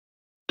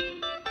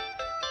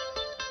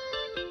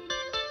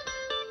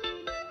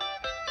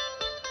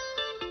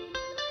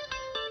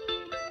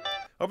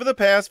Over the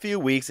past few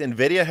weeks,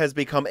 Nvidia has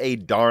become a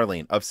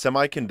darling of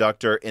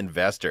semiconductor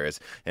investors,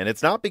 and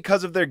it's not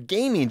because of their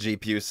gaming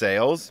GPU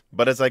sales,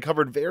 but as I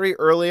covered very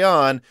early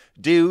on,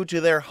 due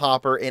to their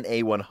Hopper and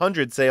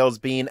A100 sales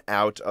being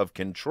out of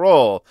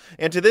control.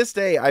 And to this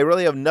day, I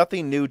really have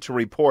nothing new to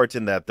report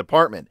in that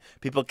department.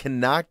 People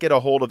cannot get a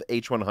hold of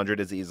H100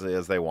 as easily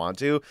as they want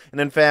to, and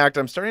in fact,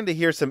 I'm starting to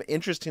hear some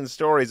interesting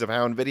stories of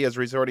how Nvidia is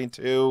resorting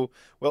to,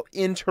 well,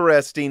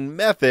 interesting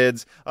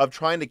methods of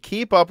trying to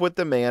keep up with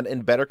demand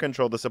and better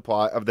control the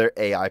supply of their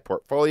AI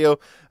portfolio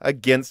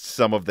against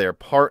some of their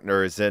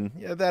partners. And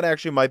yeah, that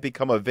actually might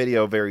become a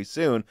video very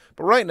soon.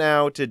 But right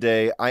now,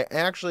 today, I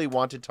actually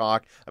want to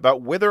talk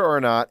about whether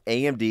or not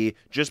AMD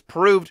just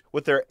proved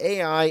with their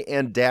AI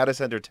and data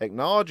center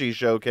technology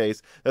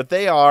showcase that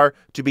they are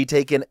to be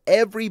taken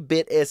every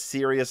bit as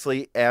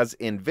seriously as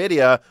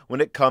Nvidia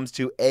when it comes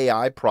to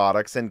AI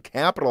products and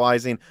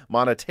capitalizing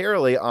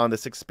monetarily on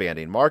this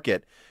expanding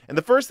market. And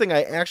the first thing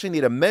I actually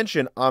need to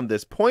mention on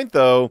this point,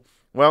 though,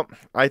 well,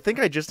 I think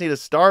I just need to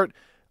start,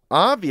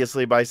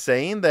 obviously, by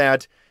saying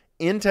that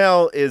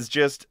Intel is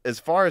just,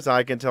 as far as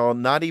I can tell,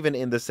 not even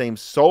in the same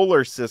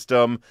solar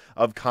system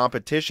of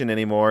competition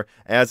anymore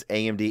as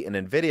AMD and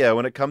Nvidia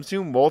when it comes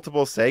to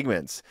multiple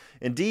segments.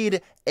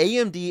 Indeed,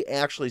 AMD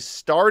actually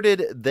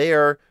started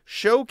their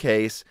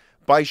showcase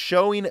by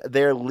showing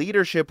their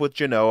leadership with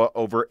Genoa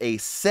over a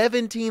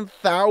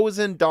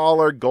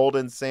 $17,000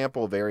 golden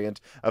sample variant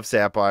of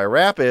Sapphire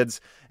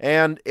Rapids,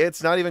 and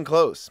it's not even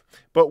close.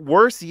 But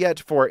worse yet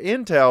for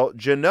Intel,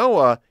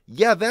 Genoa,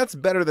 yeah, that's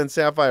better than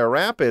Sapphire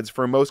Rapids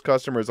for most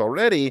customers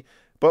already,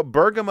 but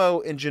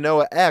Bergamo and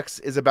Genoa-X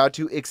is about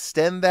to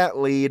extend that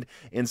lead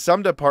in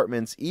some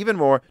departments even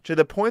more, to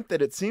the point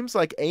that it seems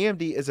like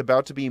AMD is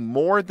about to be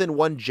more than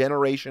one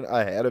generation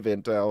ahead of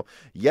Intel,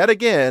 yet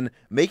again,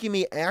 making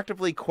me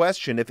actively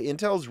question if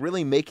Intel is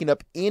really making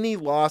up any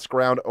lost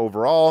ground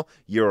overall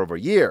year over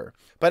year.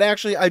 But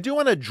actually, I do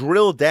want to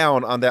drill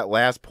down on that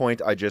last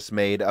point I just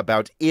made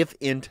about if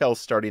Intel's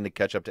starting to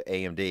catch up to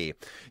AMD.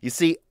 You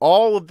see,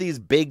 all of these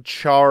big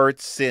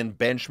charts and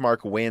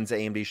benchmark wins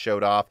AMD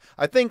showed off,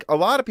 I think a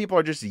lot of people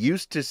are just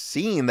used to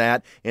seeing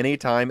that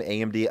anytime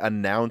AMD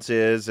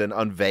announces and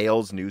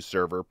unveils new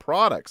server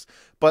products.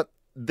 But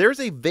there's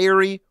a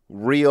very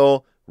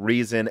real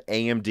reason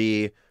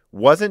AMD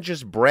wasn't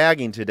just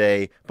bragging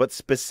today, but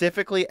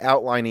specifically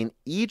outlining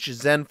each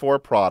Zen 4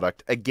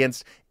 product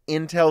against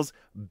Intel's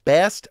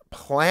best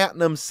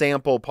platinum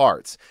sample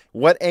parts.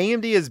 What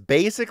AMD is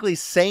basically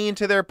saying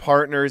to their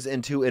partners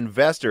and to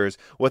investors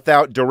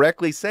without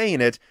directly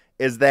saying it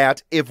is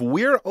that if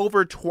we're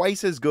over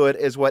twice as good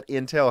as what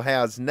Intel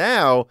has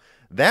now,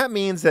 that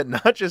means that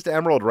not just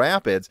Emerald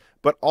Rapids,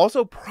 but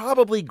also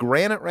probably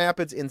Granite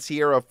Rapids and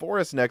Sierra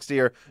Forest next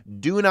year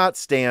do not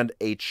stand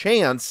a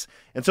chance.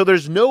 And so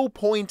there's no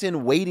point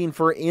in waiting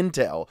for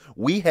Intel.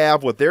 We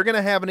have what they're going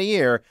to have in a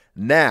year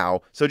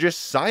now, so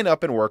just sign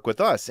up and work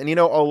with us. And you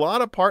know, a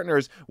lot of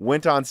partners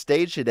went on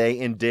stage today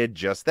and did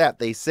just that.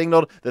 They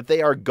signaled that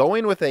they are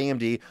going with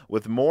AMD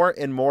with more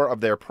and more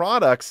of their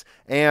products.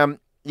 And,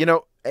 you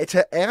know,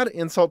 to add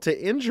insult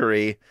to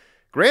injury,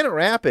 Granite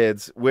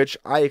Rapids, which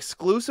I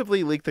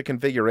exclusively leaked the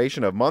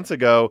configuration of months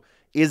ago,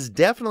 is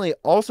definitely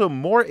also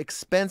more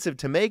expensive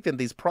to make than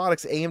these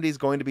products AMD is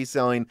going to be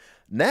selling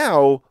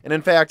now. And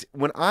in fact,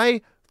 when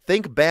I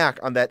think back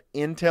on that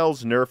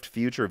Intel's Nerfed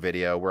Future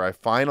video where I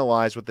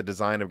finalized what the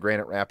design of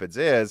Granite Rapids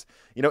is,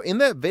 you know, in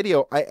that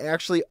video, I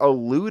actually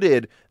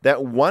alluded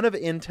that one of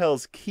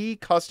Intel's key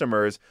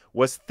customers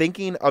was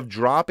thinking of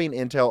dropping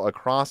Intel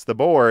across the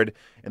board,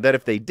 and that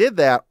if they did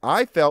that,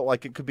 I felt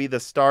like it could be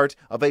the start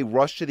of a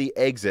rush to the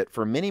exit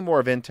for many more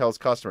of Intel's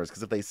customers,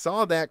 because if they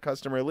saw that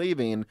customer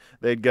leaving,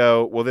 they'd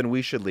go, well, then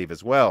we should leave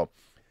as well.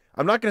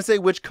 I'm not going to say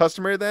which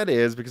customer that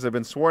is because I've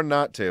been sworn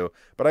not to,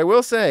 but I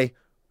will say,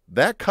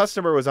 that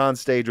customer was on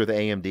stage with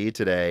AMD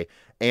today,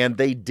 and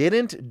they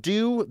didn't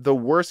do the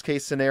worst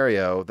case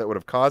scenario that would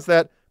have caused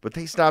that, but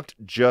they stopped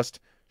just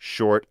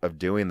short of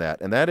doing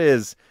that. And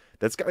that's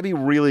got to be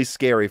really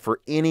scary for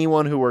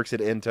anyone who works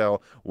at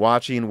Intel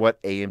watching what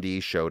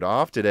AMD showed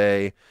off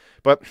today.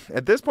 But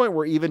at this point,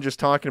 we're even just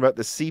talking about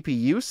the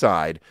CPU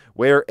side,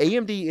 where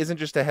AMD isn't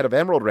just ahead of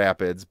Emerald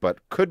Rapids,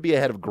 but could be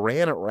ahead of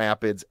Granite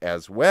Rapids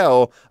as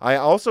well. I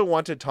also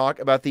want to talk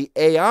about the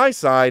AI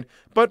side,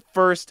 but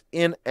first,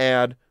 an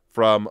ad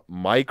from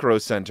Micro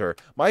Center.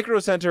 Micro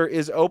Center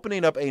is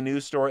opening up a new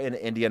store in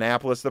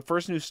Indianapolis, the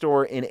first new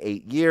store in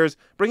 8 years,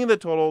 bringing the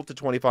total to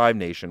 25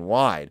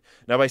 nationwide.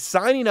 Now, by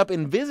signing up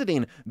and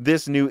visiting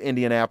this new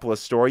Indianapolis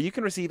store, you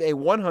can receive a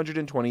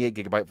 128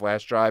 gigabyte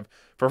flash drive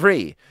for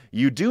free.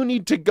 You do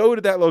need to go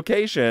to that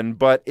location,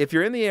 but if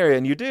you're in the area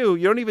and you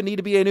don't even need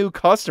to be a new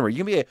customer. You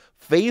can be a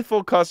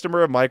faithful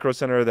customer of Micro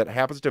Center that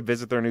happens to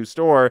visit their new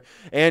store,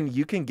 and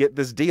you can get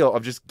this deal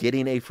of just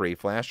getting a free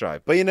flash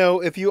drive. But you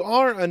know, if you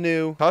are a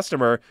new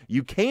customer,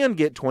 you can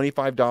get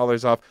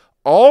 $25 off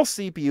all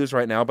CPUs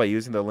right now by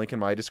using the link in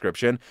my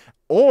description,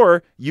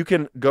 Or you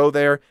can go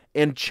there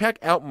and check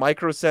out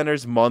Micro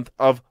Center's month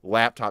of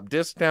laptop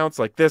discounts,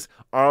 like this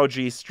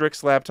ROG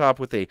Strix laptop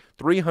with a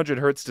 300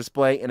 hertz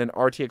display and an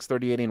RTX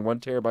 3080 and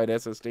 1TB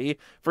SSD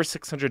for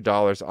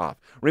 $600 off.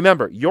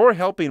 Remember, you're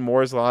helping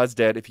Moore's Law is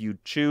Dead if you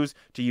choose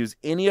to use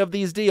any of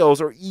these deals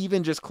or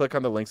even just click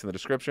on the links in the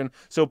description.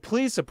 So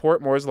please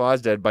support Moore's Law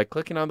is Dead by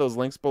clicking on those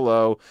links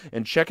below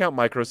and check out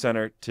Micro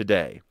Center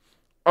today.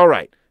 All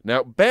right,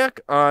 now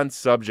back on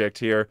subject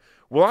here.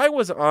 While I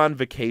was on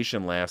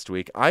vacation last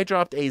week, I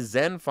dropped a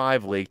Zen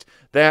 5 leaked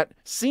that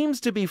seems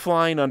to be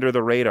flying under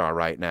the radar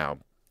right now.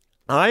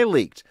 I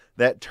leaked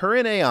that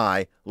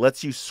Turin-AI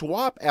lets you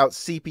swap out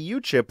CPU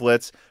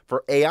chiplets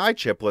for AI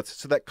chiplets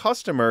so that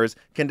customers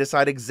can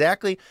decide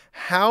exactly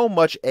how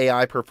much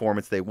AI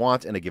performance they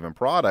want in a given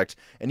product,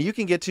 and you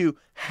can get to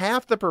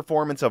half the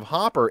performance of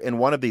Hopper in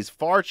one of these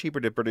far cheaper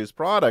to produce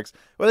products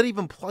without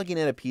even plugging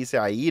in a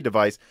PCIe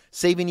device,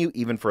 saving you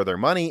even further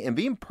money and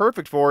being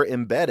perfect for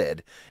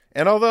embedded.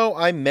 And although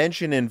I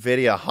mentioned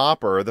Nvidia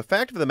Hopper, the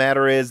fact of the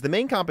matter is the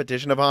main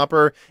competition of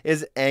Hopper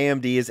is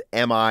AMD's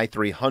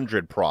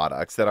MI300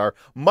 products that are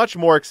much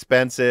more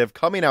expensive,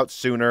 coming out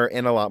sooner,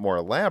 and a lot more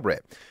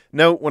elaborate.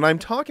 Now, when I'm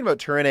talking about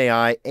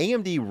Turin-AI,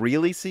 AMD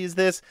really sees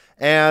this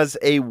as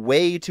a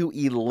way to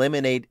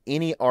eliminate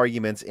any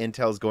arguments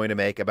Intel's going to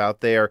make about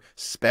their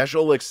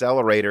special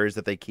accelerators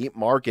that they keep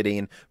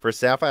marketing for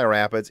Sapphire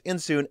Rapids and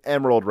soon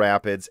Emerald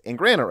Rapids and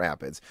Granite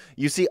Rapids.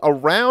 You see,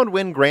 around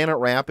when Granite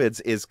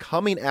Rapids is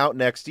coming out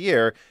next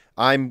year,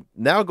 I'm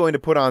now going to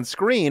put on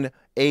screen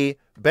a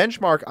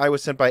benchmark I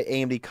was sent by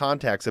AMD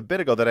contacts a bit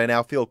ago that I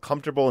now feel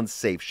comfortable and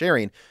safe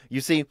sharing.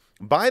 You see,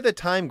 by the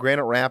time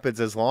Granite Rapids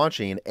is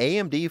launching,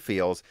 AMD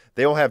feels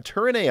they will have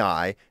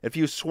Turin-AI. If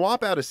you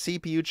swap out a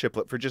CPU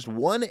chiplet for just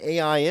one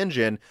AI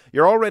engine,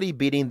 you're already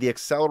beating the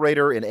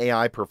accelerator and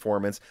AI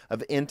performance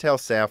of Intel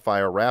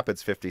Sapphire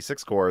Rapids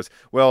 56 cores,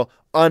 while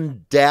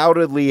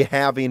undoubtedly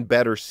having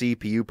better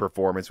CPU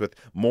performance with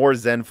more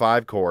Zen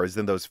 5 cores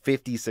than those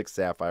 56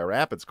 Sapphire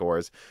Rapids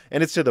cores.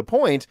 And it's to the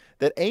point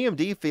that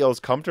AMD feels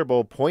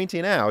comfortable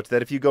pointing out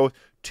that if you go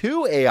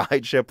 2 AI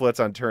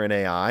chiplets on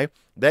Turin-AI,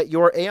 that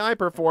your AI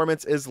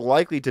performance is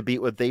likely to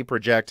beat what they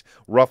project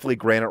roughly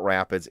Granite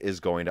Rapids is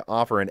going to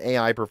offer in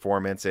AI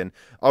performance and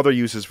other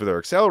uses for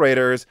their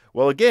accelerators.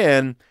 Well,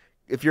 again,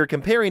 if you're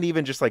comparing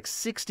even just like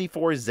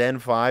 64 Zen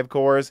 5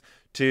 cores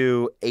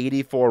to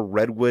 84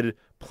 Redwood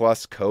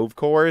plus Cove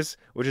cores,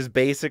 which is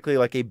basically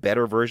like a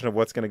better version of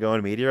what's going to go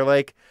in Meteor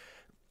Lake,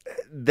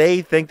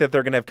 they think that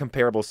they're going to have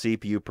comparable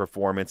CPU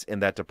performance in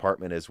that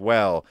department as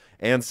well.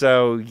 And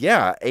so,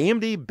 yeah,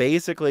 AMD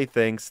basically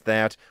thinks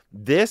that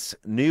this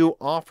new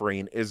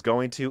offering is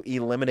going to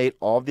eliminate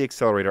all of the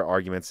accelerator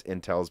arguments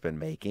Intel's been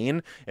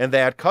making, and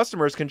that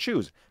customers can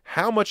choose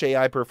how much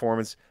AI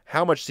performance,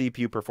 how much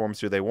CPU performance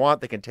do they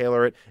want. They can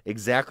tailor it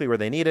exactly where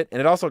they need it,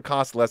 and it also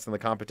costs less than the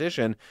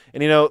competition.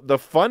 And, you know, the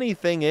funny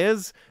thing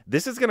is,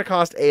 this is going to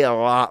cost a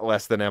lot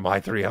less than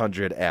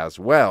MI300 as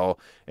well.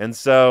 And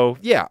so,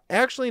 yeah,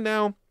 actually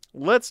now,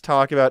 let's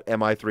talk about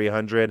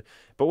MI300.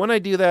 But when I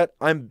do that,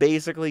 I'm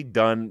basically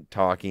done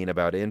talking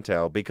about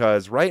Intel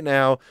because right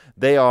now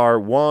they are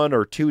 1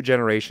 or 2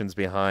 generations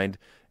behind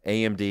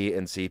AMD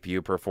and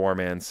CPU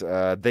performance.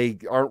 They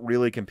aren't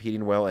really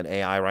competing well in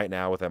AI right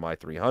now with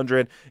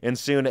MI300, and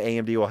soon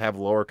AMD will have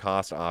lower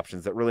cost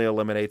options that really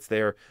eliminates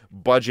their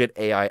budget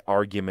AI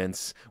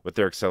arguments with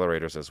their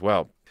accelerators as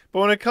well. But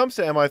when it comes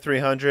to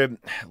MI300,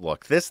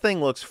 look, this thing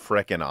looks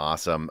frickin'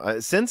 awesome.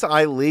 Since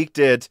I leaked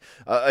it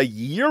a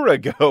year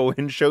ago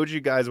and showed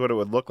you guys what it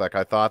would look like,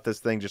 I thought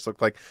this thing just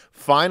looked like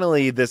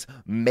finally this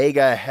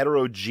mega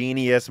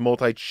heterogeneous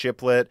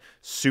multi-chiplet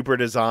super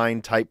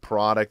design type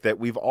product that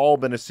we've all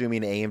been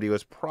assuming AMD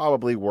was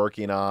probably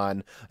working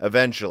on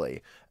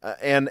eventually.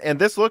 And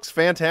this looks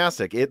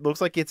fantastic. It looks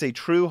like it's a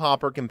true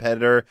Hopper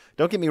competitor.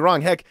 Don't get me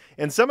wrong. Heck,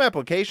 in some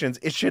applications,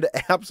 it should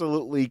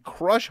absolutely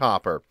crush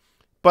Hopper.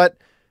 But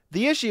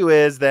the issue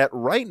is that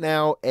right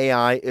now,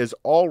 AI is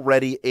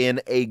already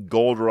in a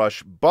gold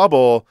rush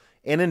bubble,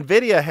 and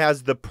Nvidia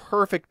has the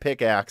perfect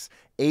pickaxe,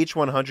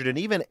 H100 and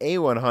even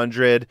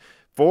A100,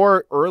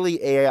 for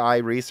early AI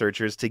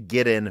researchers to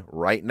get in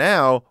right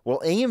now,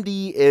 while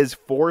AMD is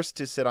forced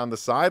to sit on the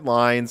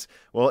sidelines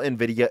while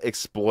Nvidia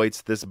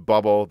exploits this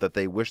bubble that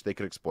they wish they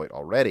could exploit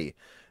already.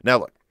 Now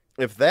look,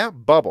 if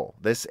that bubble,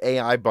 this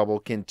AI bubble,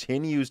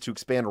 continues to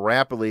expand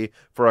rapidly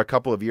for a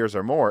couple of years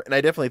or more, and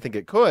I definitely think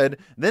it could,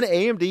 then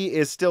AMD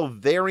is still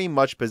very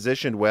much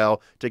positioned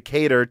well to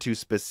cater to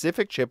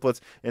specific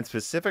chiplets and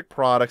specific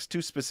products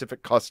to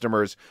specific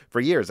customers for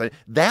years.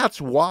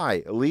 That's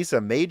why Lisa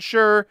made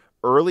sure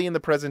early in the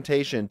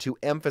presentation to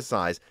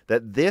emphasize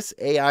that this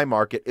AI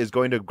market is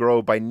going to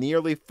grow by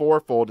nearly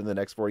 4-fold in the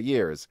next 4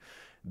 years.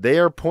 They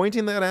are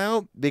pointing that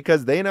out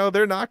because they know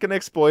they're not going to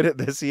exploit it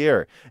this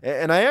year.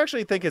 And I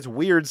actually think it's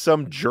weird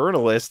some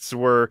journalists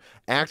were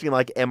acting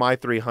like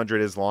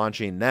MI300 is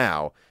launching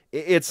now.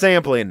 It's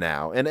sampling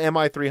now, and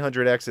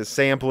MI300X is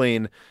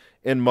sampling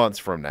in months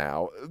from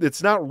now.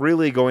 It's not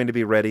really going to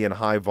be ready in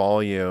high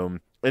volume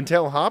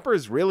Intel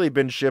Hopper's really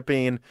been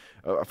shipping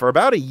for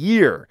about a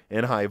year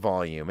in high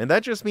volume, and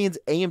that just means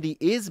AMD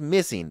is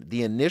missing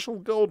the initial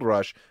gold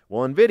rush,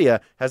 while Nvidia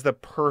has the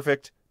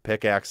perfect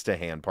pickaxe to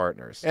hand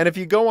partners. And if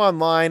you go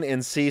online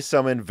and see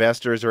some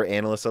investors or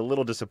analysts a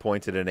little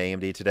disappointed in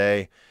AMD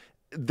today,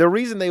 the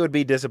reason they would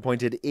be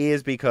disappointed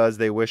is because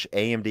they wish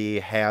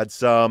AMD had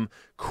some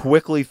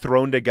quickly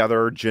thrown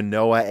together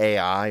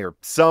Genoa-AI or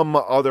some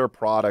other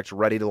product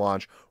ready to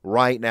launch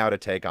right now to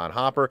take on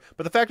Hopper.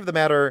 But the fact of the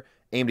matter,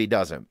 AMD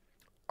doesn't.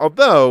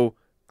 Although,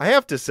 I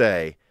have to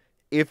say,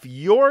 if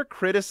you're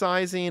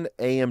criticizing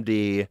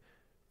AMD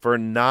for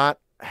not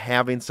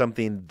having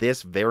something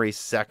this very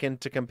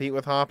second to compete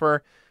with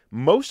Hopper,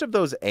 most of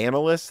those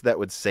analysts that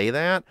would say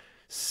that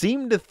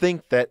seem to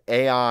think that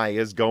AI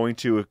is going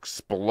to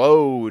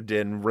explode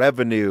in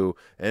revenue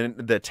and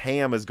the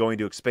TAM is going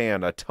to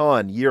expand a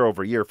ton year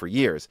over year for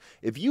years.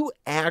 If you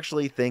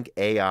actually think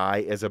AI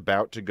is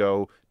about to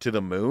go to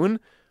the moon,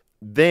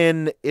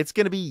 then it's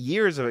going to be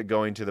years of it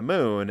going to the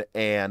moon.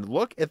 And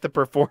look at the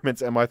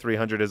performance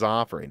MI300 is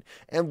offering,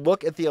 and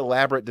look at the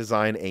elaborate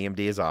design AMD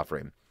is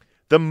offering.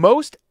 The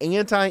most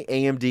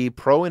anti-AMD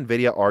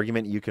pro-NVIDIA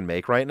argument you can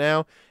make right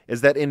now is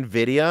that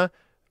NVIDIA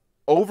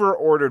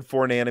over-ordered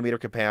 4nm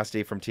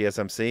capacity from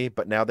TSMC,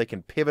 but now they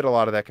can pivot a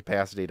lot of that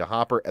capacity to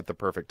Hopper at the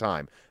perfect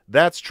time.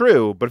 That's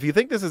true, but if you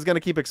think this is going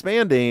to keep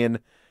expanding,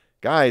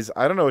 guys,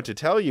 I don't know what to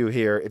tell you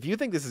here. If you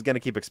think this is going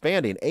to keep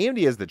expanding,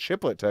 AMD has the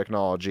chiplet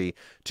technology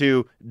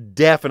to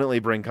definitely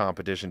bring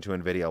competition to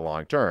NVIDIA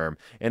long term.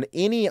 And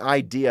any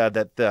idea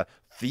that the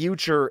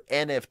future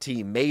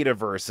NFT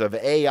metaverse of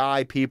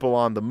AI people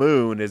on the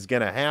moon is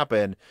going to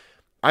happen,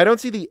 I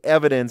don't see the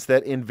evidence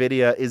that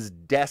NVIDIA is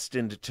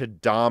destined to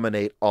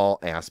dominate all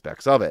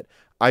aspects of it.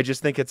 I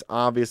just think it's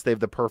obvious they have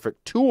the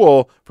perfect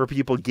tool for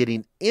people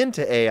getting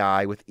into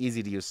AI with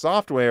easy-to-use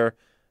software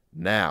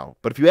now.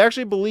 But if you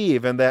actually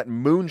believe in that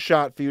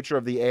moonshot future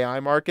of the AI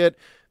market,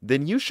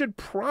 then you should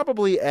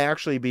probably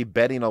actually be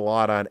betting a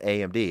lot on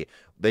AMD.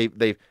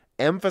 They've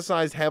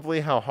emphasized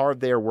heavily how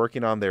hard they are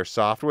working on their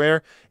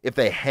software. If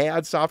they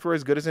had software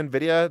as good as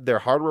NVIDIA, their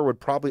hardware would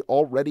probably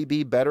already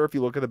be better if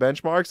you look at the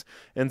benchmarks.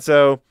 And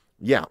so,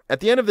 yeah, at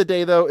the end of the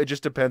day, though, it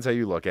just depends how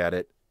you look at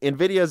it.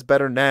 NVIDIA is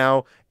better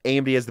now.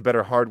 AMD has the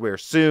better hardware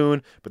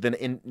soon, but then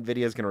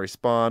NVIDIA is going to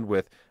respond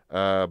with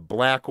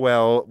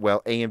Blackwell,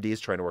 while AMD is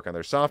trying to work on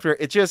their software.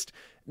 It just,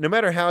 no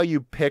matter how you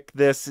pick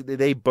this,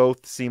 they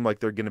both seem like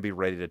they're going to be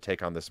ready to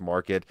take on this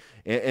market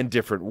in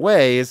different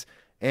ways.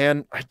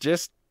 And I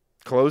just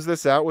close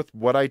this out with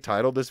what I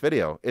titled this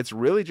video. It's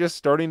really just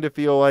starting to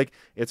feel like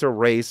it's a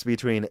race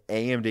between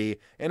AMD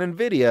and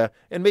NVIDIA,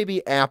 and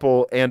maybe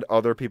Apple and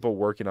other people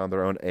working on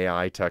their own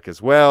AI tech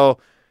as well.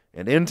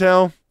 And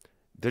Intel,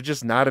 they're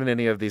just not in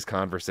any of these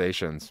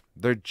conversations.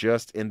 They're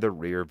just in the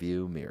rear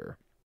view mirror.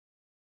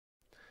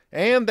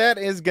 And that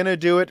is going to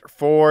do it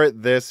for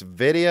this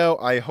video.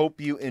 I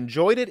hope you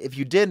enjoyed it. If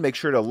you did, make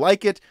sure to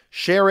like it,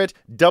 share it,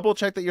 double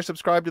check that you're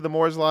subscribed to the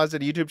Moore's Law Z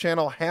YouTube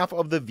channel. Half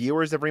of the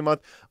viewers every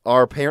month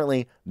are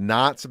apparently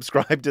not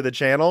subscribed to the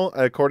channel,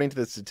 according to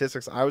the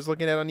statistics I was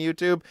looking at on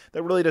YouTube.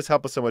 That really does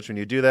help us so much when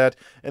you do that.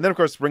 And then, of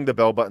course, ring the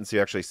bell button so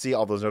you actually see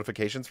all those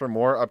notifications for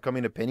more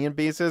upcoming opinion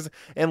pieces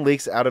and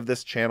leaks out of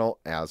this channel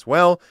as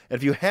well. And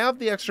if you have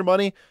the extra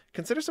money,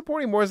 consider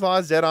supporting Moore's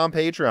Law Z on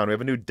Patreon. We have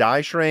a new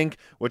die shrink,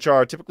 which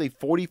are typically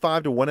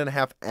 45 to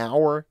 1.5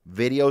 hour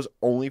videos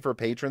only for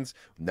patrons.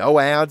 No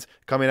ads,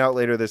 coming out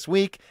later this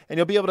week. And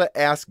you'll be able to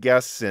ask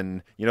guests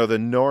and, the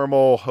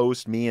normal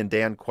host, me and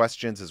Dan,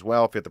 questions as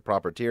well if you have the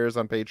proper tiers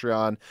on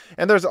Patreon.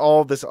 And there's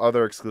all this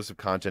other exclusive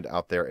content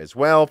out there as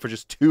well for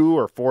just $2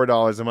 or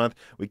 $4 a month.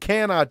 We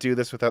cannot do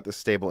this without the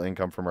stable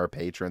income from our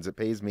patrons. It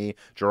pays me,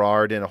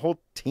 Gerard, and a whole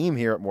team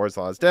here at Moore's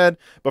Law is Dead.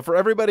 But for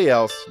everybody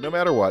else, no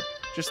matter what,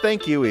 just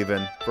thank you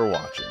even for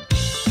watching.